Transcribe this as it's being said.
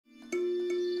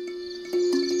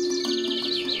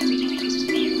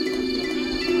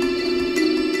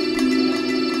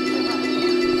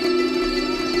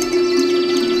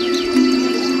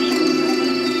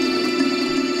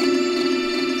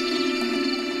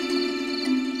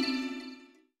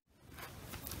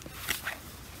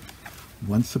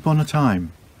Once upon a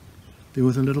time, there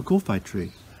was a little Kowhai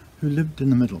Tree who lived in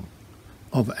the middle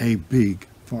of a big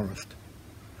forest.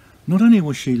 Not only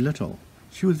was she little,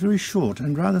 she was very short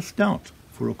and rather stout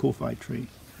for a Kowhai Tree,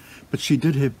 but she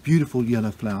did have beautiful yellow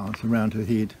flowers around her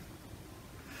head.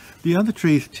 The other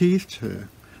trees teased her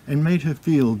and made her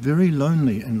feel very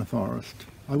lonely in the forest.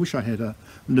 "I wish I had a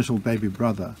little baby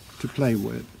brother to play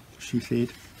with," she said.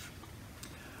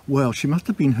 Well, she must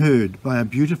have been heard by a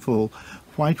beautiful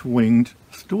white-winged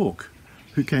stork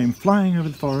who came flying over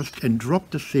the forest and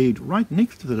dropped a seed right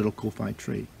next to the little Kowhai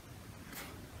Tree.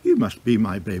 "You must be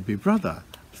my baby brother,"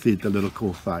 said the little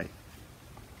Kowhai.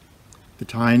 The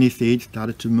tiny seed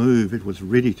started to move. It was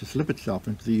ready to slip itself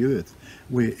into the earth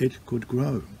where it could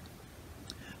grow.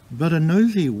 But a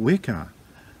nosy weka,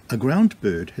 a ground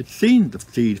bird, had seen the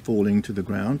seed falling to the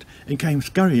ground and came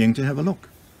scurrying to have a look.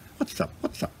 "What's up,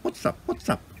 what's up, what's up, what's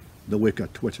up?" the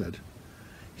weka twittered.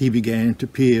 He began to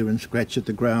peer and scratch at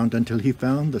the ground until he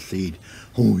found the seed.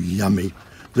 "Oh, yummy!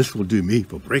 This will do me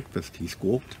for breakfast," he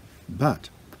squawked. But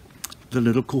the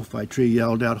little Kowhai Tree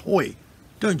yelled out, "Hoi!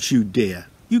 Don't you dare!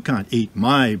 You can't eat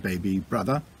my baby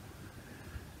brother!"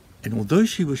 And although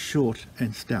she was short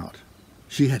and stout,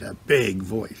 she had a big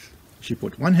voice. She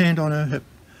put one hand on her hip,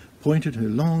 pointed her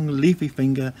long leafy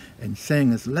finger, and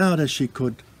sang as loud as she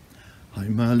could,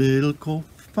 "I'm a little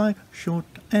Kowhai, short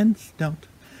and stout.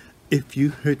 If you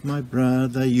hurt my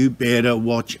brother, you better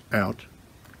watch out."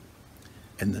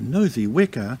 And the nosy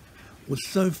weka was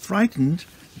so frightened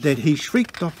that he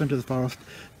shrieked off into the forest,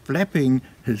 flapping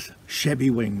his shabby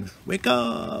wings.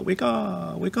 "Weka,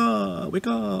 weka, weka,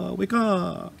 weka,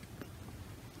 weka."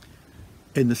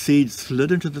 And the seed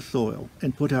slid into the soil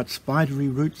and put out spidery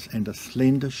roots and a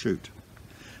slender shoot.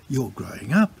 "You're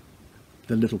growing up,"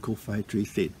 the little Kowhai Tree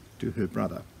said to her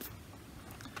brother.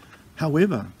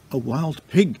 However, a wild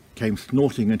pig came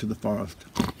snorting into the forest.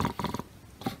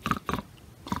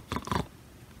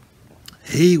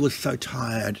 He was so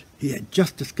tired. He had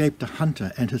just escaped a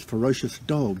hunter and his ferocious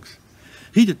dogs.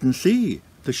 He didn't see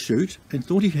the shoot and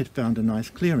thought he had found a nice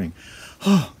clearing.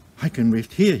 "Oh, I can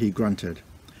rest here," he grunted.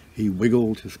 He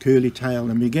wiggled his curly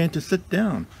tail and began to sit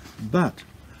down. But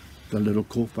the little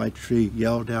Kowhai Tree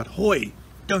yelled out, "Hoi!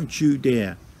 Don't you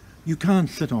dare! You can't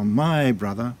sit on my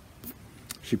brother!"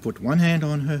 She put one hand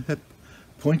on her hip,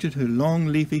 pointed her long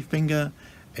leafy finger,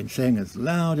 and sang as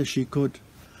loud as she could,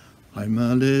 "I'm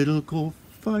a little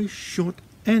Kowhai, short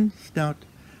and stout.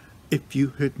 If you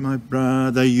hurt my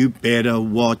brother, you better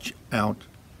watch out.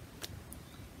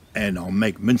 And I'll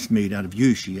make mincemeat out of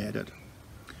you," she added.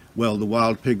 Well, the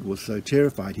wild pig was so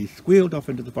terrified he squealed off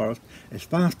into the forest as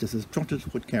fast as his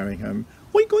trotters would carry him.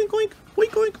 "Oink, oink, oink,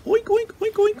 oink, oink, oink, oink,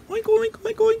 oink, oink, oink, oink,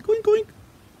 oink, oink, oink, oink."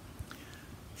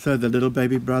 So the little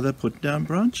baby brother put down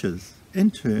branches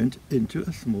and turned into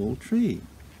a small tree.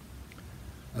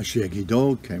 A shaggy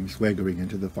dog came swaggering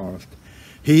into the forest.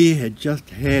 He had just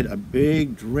had a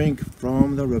big drink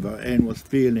from the river and was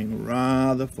feeling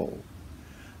rather full.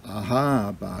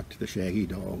 "Aha," barked the shaggy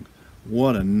dog.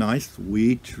 "What a nice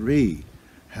wee tree!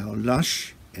 How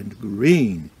lush and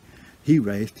green!" He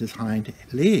raised his hind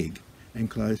leg and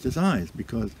closed his eyes,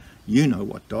 because you know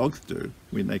what dogs do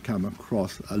when they come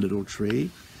across a little tree.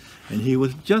 And he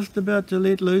was just about to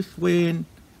let loose when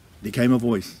there came a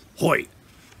voice. "Hoi!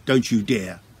 Don't you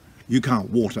dare! You can't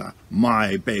water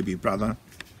my baby brother!"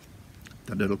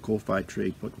 The little Kowhai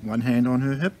Tree put one hand on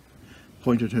her hip,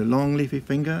 pointed her long leafy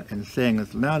finger, and sang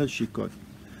as loud as she could,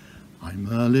 "I'm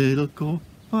a little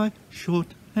Kowhai, short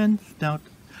and stout.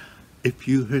 If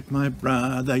you hurt my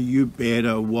brother, you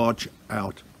better watch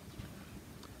out."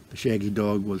 The shaggy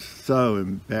dog was so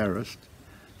embarrassed,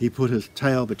 he put his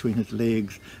tail between his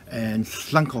legs and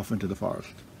slunk off into the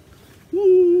forest.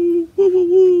 Woo, woo, woo,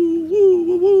 woo, woo,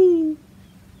 woo, woo.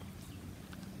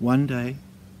 One day,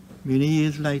 many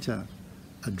years later,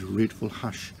 a dreadful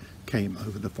hush came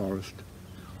over the forest.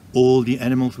 All the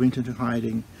animals went into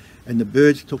hiding, and the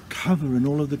birds took cover in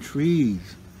all of the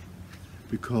trees,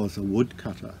 because a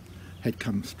woodcutter had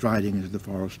come striding into the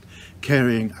forest,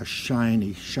 carrying a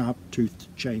shiny, sharp-toothed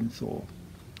chainsaw.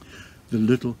 The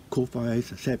little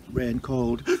Kowhai's sap ran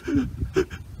cold,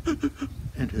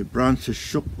 and her branches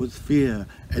shook with fear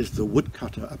as the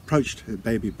woodcutter approached her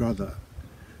baby brother.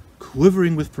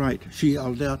 Quivering with fright, she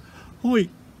yelled out, "Hoi!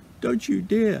 Don't you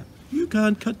dare! You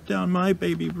can't cut down my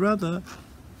baby brother!"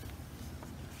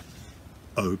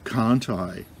 "Oh, can't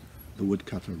I?" the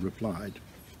woodcutter replied.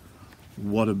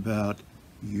 "What about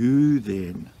you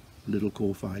then, little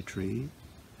Kowhai Tree?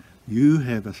 You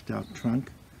have a stout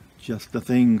trunk, just the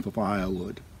thing for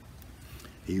firewood."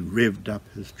 He revved up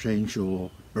his chainsaw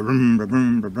Brum,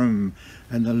 brum, brum, brum.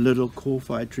 And the little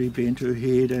Kowhai Tree bent her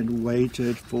head and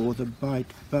waited for the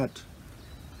bite. But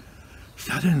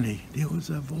suddenly there was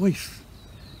a voice.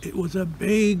 It was a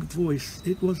big voice.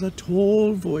 It was a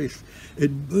tall voice.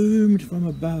 It boomed from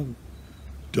above.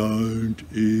 Don't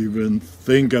even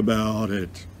think about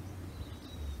it.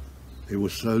 It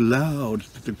was so loud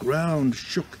that the ground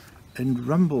shook and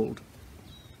rumbled.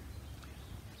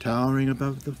 Towering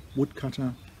above the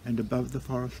woodcutter and above the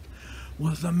forest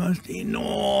was the most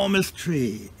enormous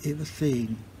tree ever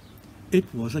seen. It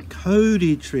was a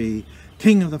Kowhai Tree,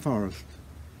 king of the forest.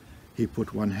 He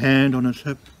put one hand on his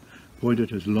hip, pointed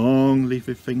his long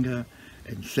leafy finger,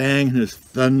 and sang in his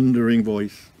thundering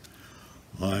voice,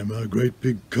 I'm a great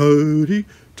big Kowhai,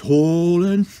 tall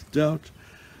and stout.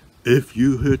 If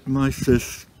you hurt my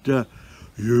sister,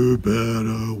 you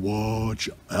better watch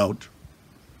out.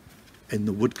 And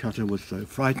the woodcutter was so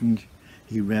frightened,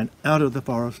 he ran out of the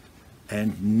forest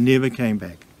and never came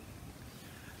back.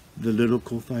 The little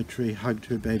Kowhai Tree hugged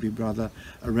her baby brother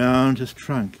around his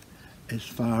trunk as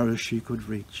far as she could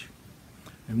reach.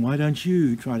 And why don't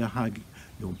you try to hug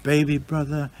your baby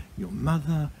brother, your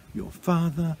mother, your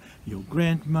father, your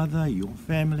grandmother, your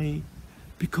family?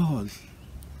 Because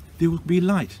there will be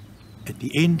light at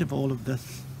the end of all of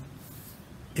this.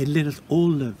 And let us all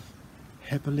live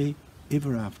happily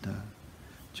ever after,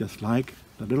 just like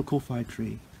the little Kowhai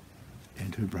Tree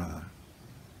and her brother.